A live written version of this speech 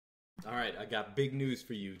All right, I got big news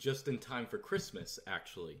for you just in time for Christmas,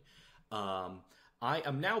 actually. I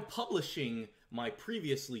am now publishing my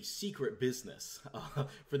previously secret business.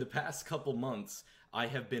 For the past couple months, I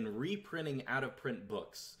have been reprinting out of print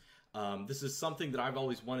books. This is something that I've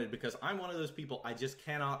always wanted because I'm one of those people, I just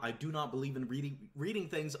cannot, I do not believe in reading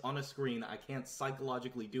things on a screen. I can't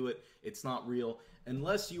psychologically do it. It's not real.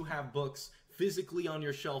 Unless you have books physically on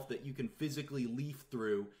your shelf that you can physically leaf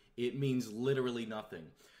through, it means literally nothing.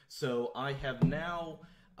 So I have now,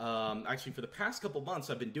 actually for the past couple months,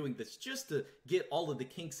 I've been doing this just to get all of the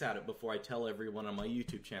kinks at it before I tell everyone on my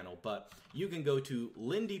YouTube channel. But you can go to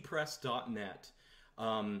lindypress.net.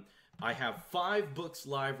 I have 5 books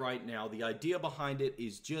live right now. The idea behind it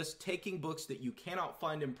is just taking books that you cannot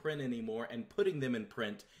find in print anymore and putting them in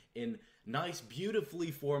print in nice,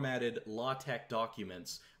 beautifully formatted LaTeX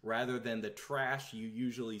documents rather than the trash you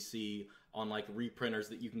usually see on like reprinters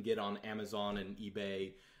that you can get on Amazon and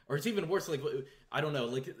eBay. Or it's even worse, like, I don't know,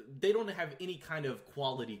 like, they don't have any kind of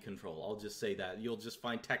quality control. I'll just say that. You'll just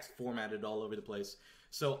find text formatted all over the place.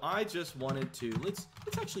 So I just wanted to, let's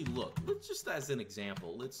actually look. Let's just as an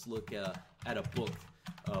example, let's look at a book,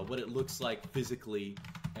 what it looks like physically,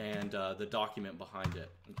 and the document behind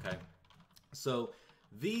it, okay? So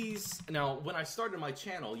these, now when I started my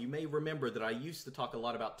channel, you may remember that I used to talk a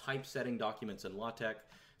lot about typesetting documents in LaTeX.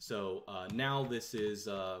 So now this is,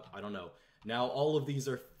 I don't know, now all of these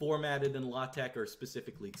are formatted in LaTeX or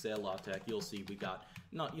specifically XeLaTeX. You'll see we got,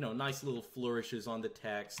 nice little flourishes on the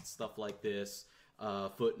text, stuff like this,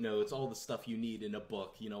 footnotes, all the stuff you need in a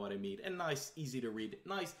book, you know what I mean, and nice, easy to read,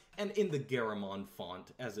 nice, and in the Garamond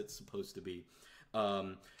font as it's supposed to be.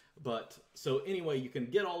 But so anyway, you can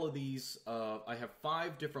get all of these. I have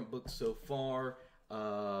 5 different books so far.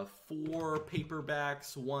 4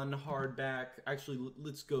 paperbacks, 1 hardback. Actually,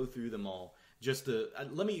 let's go through them all. Just to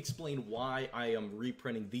let me explain why I am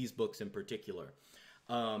reprinting these books in particular.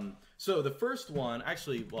 So the first one,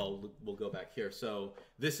 actually, well, we'll go back here. So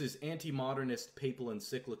this is Anti-Modernist Papal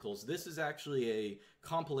Encyclicals. This is actually a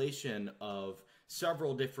compilation of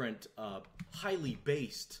several different highly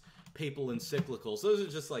based papal encyclicals. Those are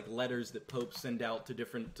just like letters that popes send out to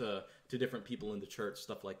different people in the church,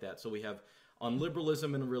 stuff like that. So we have on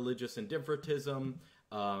liberalism and religious indifferentism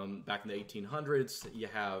back in the 1800s. You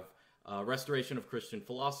have restoration of Christian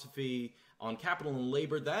philosophy, on capital and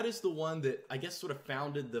labor. That is the one that I guess sort of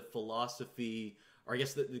founded the philosophy, or I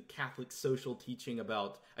guess the Catholic social teaching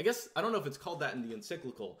about, I guess, I don't know if it's called that in the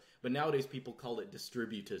encyclical, but nowadays people call it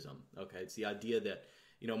distributism. Okay, it's the idea that,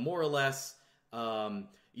 more or less,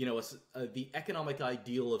 the economic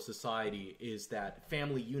ideal of society is that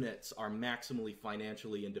family units are maximally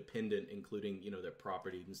financially independent, including, their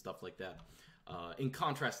property and stuff like that, in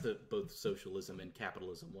contrast to both socialism and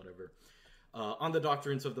capitalism, whatever. On the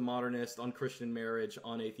doctrines of the modernist, on Christian marriage,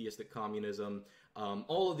 on atheistic communism,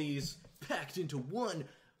 all of these packed into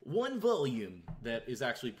one volume that is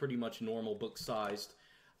actually pretty much normal book-sized.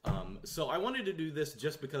 So I wanted to do this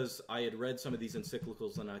just because I had read some of these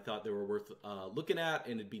encyclicals and I thought they were worth looking at,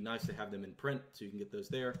 and it'd be nice to have them in print so you can get those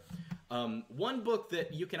there. One book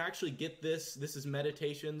that you can actually get this is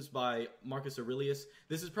Meditations by Marcus Aurelius.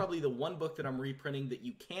 This is probably the one book that I'm reprinting that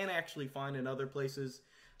you can actually find in other places,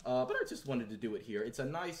 but I just wanted to do it here. It's a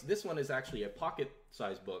nice, this one is actually a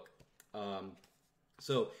pocket-sized book.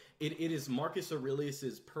 So it is Marcus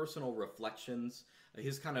Aurelius's personal reflections,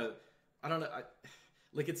 his kind of, I don't know,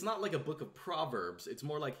 like, it's not like a book of Proverbs. It's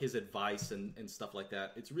more like his advice and stuff like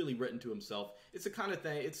that. It's really written to himself. It's the kind of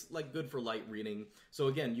thing, it's like good for light reading. So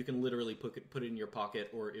again, you can literally put it in your pocket,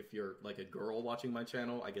 or if you're like a girl watching my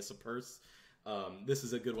channel, I guess a purse. This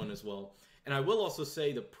is a good one as well. And I will also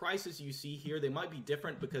say the prices you see here, they might be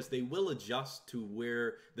different because they will adjust to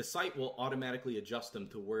where the site will automatically adjust them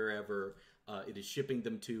to wherever it is shipping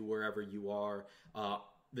them to, wherever you are.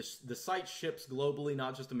 The site ships globally,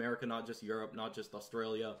 not just America, not just Europe, not just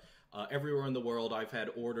Australia, everywhere in the world. I've had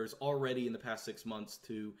orders already in the past 6 months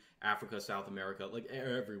to Africa, South America, like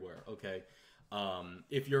everywhere, okay?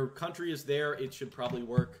 If your country is there, it should probably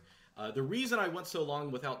work. The reason I went so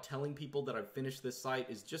long without telling people that I've finished this site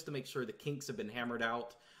is just to make sure the kinks have been hammered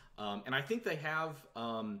out. And I think they have.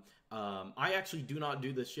 I actually do not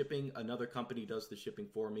do the shipping. Another company does the shipping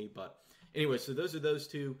for me. But anyway, so those are those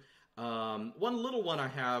two. One little one I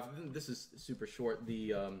have, this is super short,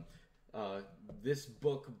 this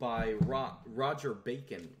book by Roger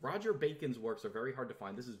Bacon. Roger Bacon's works are very hard to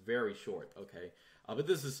find. This is very short, okay? But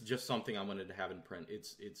this is just something I wanted to have in print.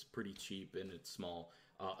 It's pretty cheap and it's small.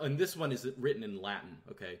 And this one is written in Latin,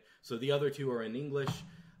 okay? So the other two are in English.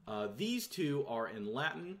 These two are in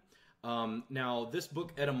Latin. Now, this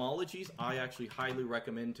book, Etymologies, I actually highly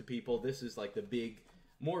recommend to people. This is like the big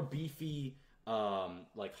more beefy,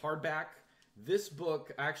 like hardback. This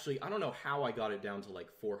book, actually, I don't know how I got it down to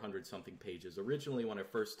like 400 something pages. Originally, when I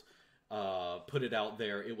first put it out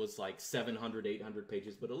there, it was like 700, 800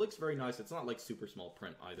 pages, but it looks very nice. It's not like super small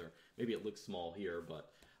print either. Maybe it looks small here,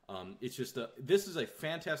 but it's just this is a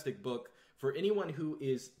fantastic book for anyone who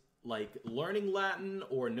is like learning Latin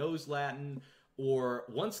or knows Latin or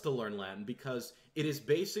wants to learn Latin, because it is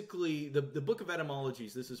basically the Book of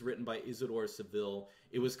Etymologies. This is written by Isidore Seville.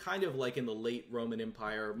 It was kind of like in the late Roman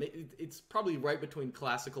Empire. It's probably right between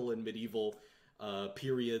classical and medieval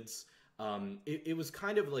periods. It was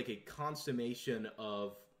kind of like a consummation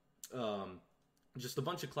of just a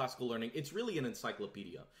bunch of classical learning. It's really an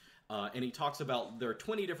encyclopedia. And he talks about, there are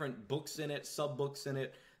 20 different books in it, sub-books in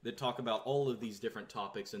it, that talk about all of these different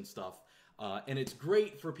topics and stuff. And it's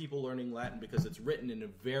great for people learning Latin because it's written in a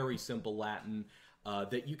very simple Latin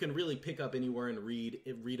that you can really pick up anywhere and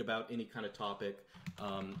read about any kind of topic.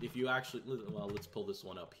 If you actually, well, let's pull this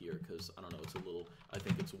one up here because, I don't know, it's a little, I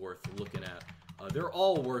think it's worth looking at. They're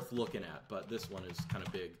all worth looking at, but this one is kind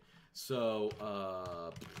of big. So,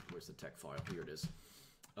 where's the tech file? Here it is.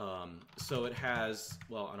 So it has,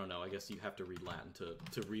 well, I don't know, I guess you have to read Latin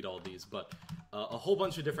to read all these, but a whole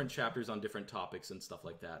bunch of different chapters on different topics and stuff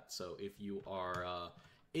like that. So if you are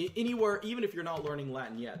anywhere, even if you're not learning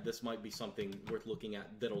Latin yet, this might be something worth looking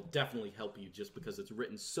at that'll definitely help you, just because it's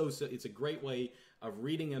written so it's a great way of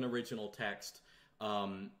reading an original text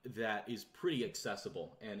that is pretty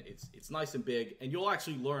accessible, and it's nice and big, and you'll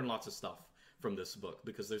actually learn lots of stuff from this book,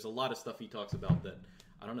 because there's a lot of stuff he talks about that,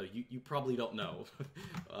 I don't know, you probably don't know.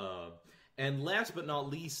 And last but not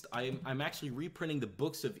least, I'm actually reprinting the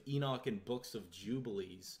Books of Enoch and Books of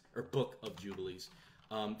Jubilees, or Book of Jubilees.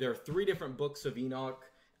 There are 3 different Books of Enoch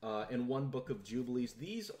and 1 Book of Jubilees.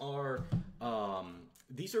 These are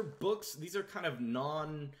books, these are kind of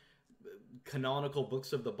non-canonical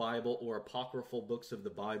books of the Bible, or apocryphal books of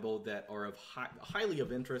the Bible that are of highly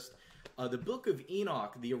of interest. The Book of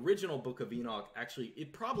Enoch, the original Book of Enoch, actually,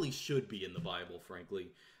 it probably should be in the Bible,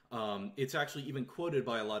 frankly. It's actually even quoted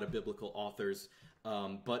by a lot of biblical authors,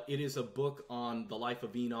 but it is a book on the life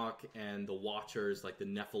of Enoch and the Watchers, like the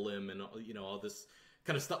Nephilim and, you know, all this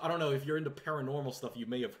kind of stuff. I don't know, if you're into paranormal stuff, you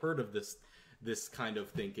may have heard of this kind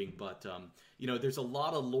of thinking, but, you know, there's a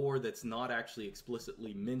lot of lore that's not actually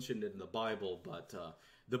explicitly mentioned in the Bible, but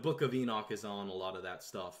the Book of Enoch is on a lot of that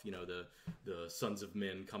stuff, you know, the sons of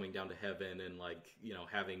men coming down to heaven and, like, you know,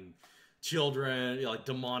 having children, you know, like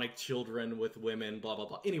demonic children with women, blah, blah,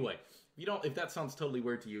 blah. Anyway, if that sounds totally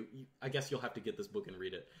weird to you, I guess you'll have to get this book and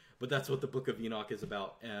read it. But that's what the Book of Enoch is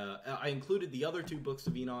about. I included the other 2 books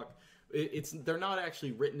of Enoch. They're not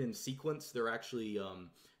actually written in sequence. They're actually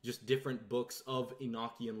just different books of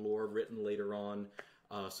Enochian lore written later on.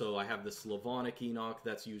 So I have the Slavonic Enoch,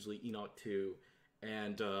 that's usually Enoch 2,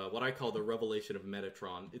 and what I call the Revelation of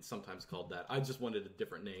Metatron. It's sometimes called that. I just wanted a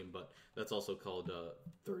different name, but that's also called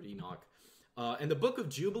 3rd Enoch. And the Book of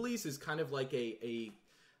Jubilees is kind of like a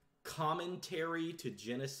commentary to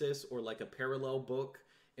Genesis, or like a parallel book,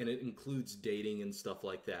 and it includes dating and stuff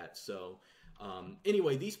like that. So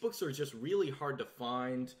anyway, these books are just really hard to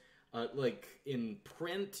find. Like in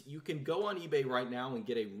print, you can go on eBay right now and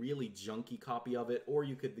get a really junky copy of it, or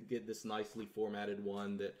you could get this nicely formatted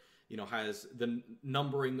one that, you know, has the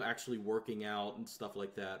numbering actually working out and stuff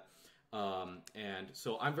like that. And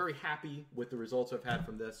so I'm very happy with the results I've had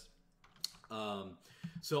from this.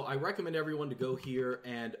 So I recommend everyone to go here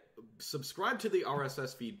and subscribe to the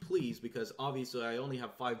RSS feed, please, because obviously I only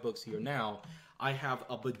have 5 books here now. I have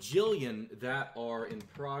a bajillion that are in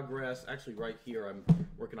progress. Actually, right here, I'm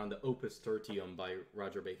working on the Opus Tertium by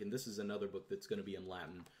Roger Bacon. This is another book that's going to be in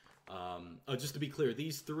Latin. Just to be clear,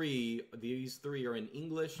 these three are in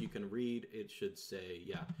English. You can read. It should say,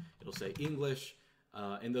 yeah, it'll say English,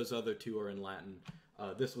 and those other 2 are in Latin.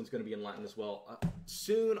 This one's going to be in Latin as well.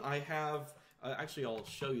 Soon, I have. Actually, I'll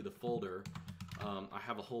show you the folder. I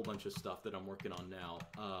have a whole bunch of stuff that I'm working on now.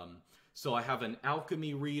 So I have an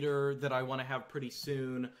alchemy reader that I want to have pretty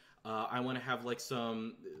soon. I want to have like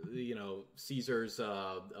some, you know, Caesar's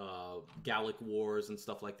Gallic Wars and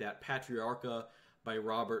stuff like that. Patriarcha by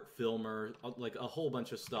Robert Filmer, like a whole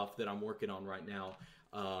bunch of stuff that I'm working on right now.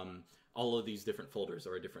 All of these different folders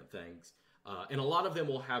are different things. And a lot of them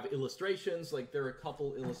will have illustrations. Like there are a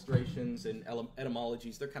couple illustrations and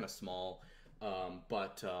etymologies. They're kind of small.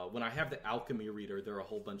 But when I have the alchemy reader, there are a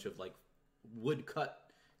whole bunch of like woodcut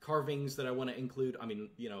carvings that I want to include. I mean,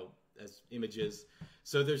 you know, as images.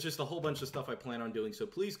 So there's just a whole bunch of stuff I plan on doing. So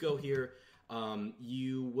please go here.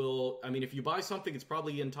 You will, I mean, if you buy something, it's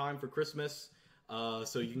probably in time for Christmas.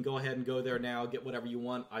 So you can go ahead and go there now, get whatever you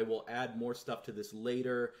want. I will add more stuff to this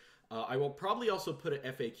later. I will probably also put an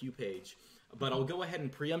FAQ page, but I'll go ahead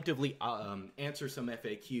and preemptively answer some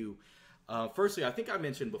FAQ. Firstly, I think I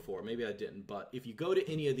mentioned before, maybe I didn't, but if you go to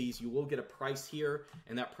any of these, you will get a price here,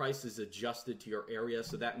 and that price is adjusted to your area.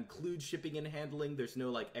 So that includes shipping and handling. There's no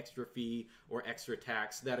like extra fee or extra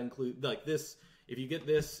tax. That includes like this. If you get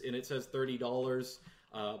this and it says $30,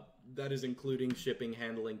 that is including shipping,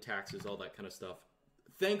 handling, taxes, all that kind of stuff.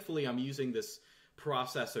 Thankfully, I'm using this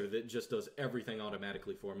processor that just does everything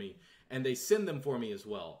automatically for me, and they send them for me as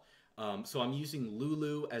well. So I'm using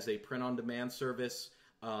Lulu as a print-on-demand service.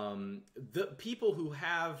 The people who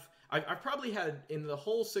have, I've probably had, in the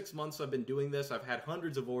whole 6 months I've been doing this, I've had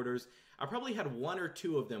hundreds of orders. I probably had 1 or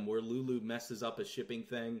 2 of them where Lulu messes up a shipping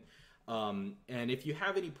thing. And if you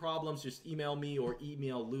have any problems, just email me or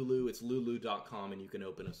email Lulu. It's lulu.com, and you can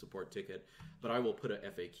open a support ticket. But I will put a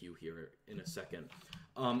FAQ here in a second.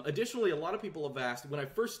 Additionally, a lot of people have asked, when I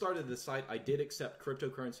first started the site, I did accept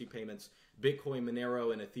cryptocurrency payments, Bitcoin,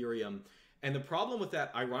 Monero, and Ethereum. And the problem with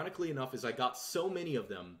that, ironically enough, is I got so many of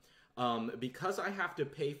them. Because I have to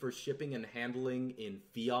pay for shipping and handling in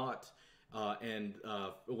fiat,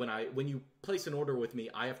 when you place an order with me,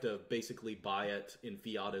 I have to basically buy it in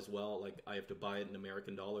fiat as well. Like, I have to buy it in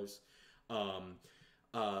American dollars.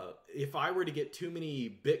 If I were to get too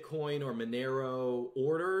many Bitcoin or Monero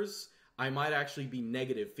orders, I might actually be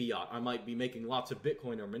negative fiat. I might be making lots of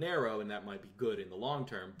Bitcoin or Monero, and that might be good in the long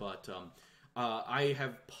term. But I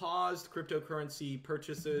have paused cryptocurrency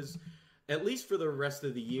purchases, at least for the rest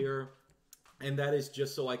of the year. And that is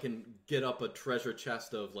just so I can get up a treasure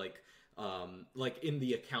chest of like in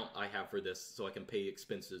the account I have for this, so I can pay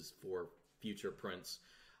expenses for future prints.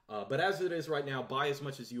 But as it is right now, buy as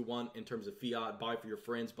much as you want in terms of fiat. Buy for your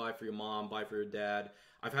friends, buy for your mom, buy for your dad.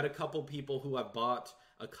 I've had a couple people who have bought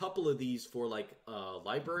a couple of these for like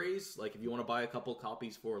libraries. Like if you want to buy a couple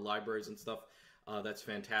copies for libraries and stuff, that's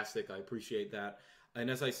fantastic. I appreciate that. And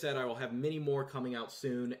as I said, I will have many more coming out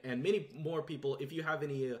soon. And many more people, if you have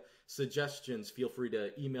any suggestions, feel free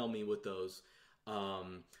to email me with those.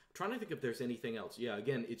 Trying to think if there's anything else. Yeah,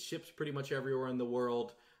 again, it ships pretty much everywhere in the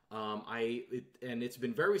world. And it's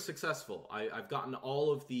been very successful. I've gotten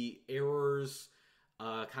all of the errors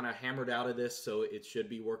kind of hammered out of this, so it should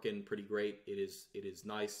be working pretty great. It is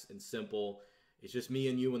nice and simple. It's just me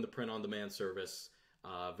and you and the print-on-demand service.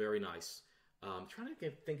 Very nice. I'm trying to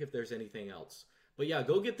think if there's anything else. But yeah,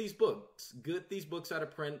 go get these books. Get these books out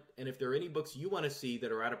of print. And if there are any books you want to see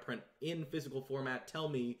that are out of print in physical format, tell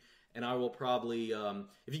me. And I will probably,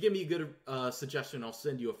 if you give me a good suggestion, I'll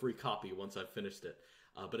send you a free copy once I've finished it.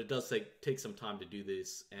 But it does take some time to do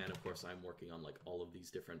this. And of course, I'm working on like all of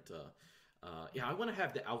these different, yeah, I want to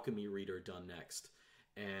have the Alchemy Reader done next.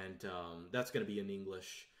 And that's going to be in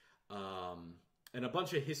English. And a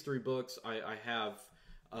bunch of history books. I have,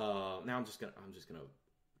 now I'm just gonna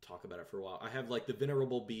talk about it for a while. I have like the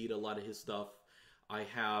Venerable Bede, a lot of his stuff. I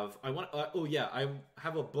have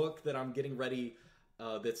a book that I'm getting ready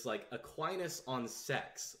that's like Aquinas on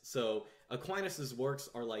sex. So Aquinas's works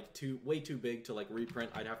are like way too big to like reprint.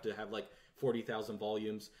 I'd have to have like 40,000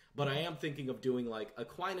 volumes. But I am thinking of doing like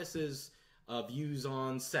Aquinas's views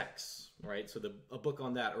on sex, right? So a book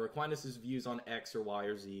on that, or Aquinas's views on X or Y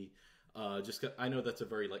or Z. I know that's a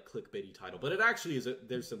very like clickbaity title, but it actually is.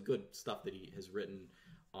 There's some good stuff that he has written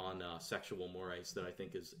on sexual mores that I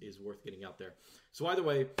think is worth getting out there. So either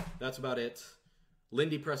way, that's about it.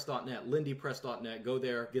 LindyPress.net, LindyPress.net. Go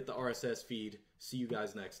there, get the RSS feed. See you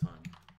guys next time.